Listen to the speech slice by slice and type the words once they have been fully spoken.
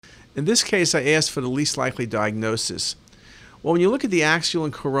In this case, I asked for the least likely diagnosis. Well, when you look at the axial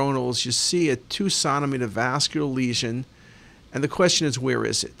and coronals, you see a 2 centimeter vascular lesion, and the question is, where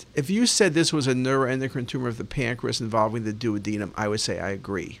is it? If you said this was a neuroendocrine tumor of the pancreas involving the duodenum, I would say I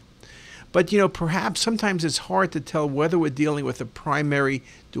agree. But, perhaps sometimes it's hard to tell whether we're dealing with a primary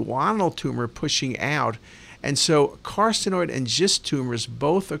duodenal tumor pushing out. And so carcinoid and GIST tumors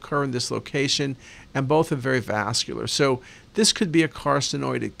both occur in this location, and both are very vascular. So this could be a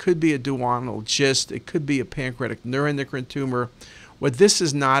carcinoid, it could be a duodenal GIST, it could be a pancreatic neuroendocrine tumor. What this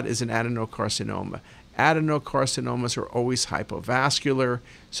is not is an adenocarcinoma. Adenocarcinomas are always hypovascular,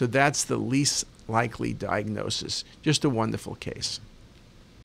 so that's the least likely diagnosis. Just a wonderful case.